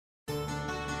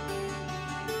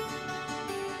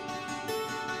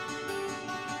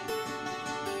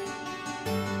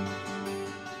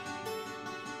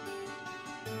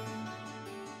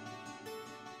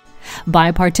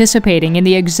By participating in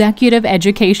the Executive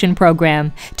Education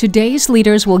program, today's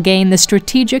leaders will gain the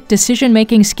strategic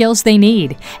decision-making skills they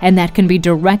need, and that can be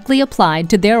directly applied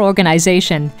to their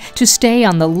organization to stay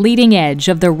on the leading edge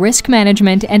of the risk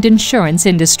management and insurance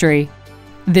industry.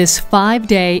 This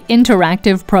 5-day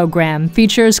interactive program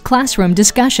features classroom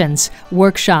discussions,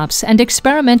 workshops, and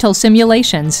experimental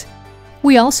simulations.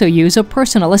 We also use a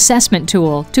personal assessment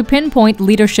tool to pinpoint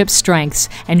leadership strengths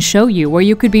and show you where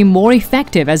you could be more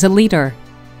effective as a leader.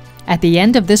 At the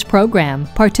end of this program,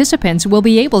 participants will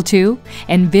be able to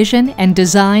envision and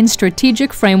design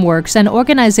strategic frameworks and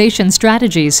organization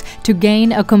strategies to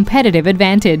gain a competitive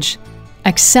advantage,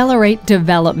 accelerate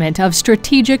development of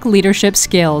strategic leadership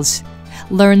skills,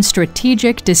 learn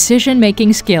strategic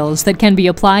decision-making skills that can be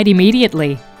applied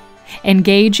immediately,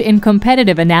 engage in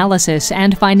competitive analysis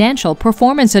and financial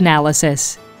performance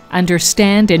analysis,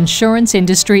 understand insurance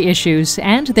industry issues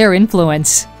and their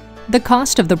influence. The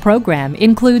cost of the program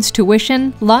includes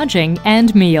tuition, lodging,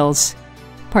 and meals.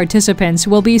 Participants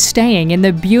will be staying in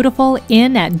the beautiful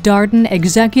Inn at Darden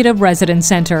Executive Residence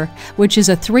Center, which is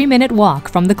a 3-minute walk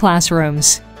from the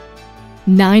classrooms.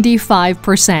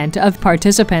 95% of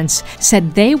participants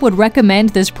said they would recommend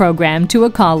this program to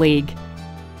a colleague.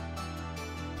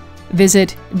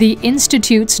 Visit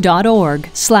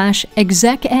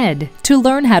theinstitutes.org/execed to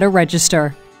learn how to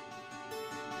register.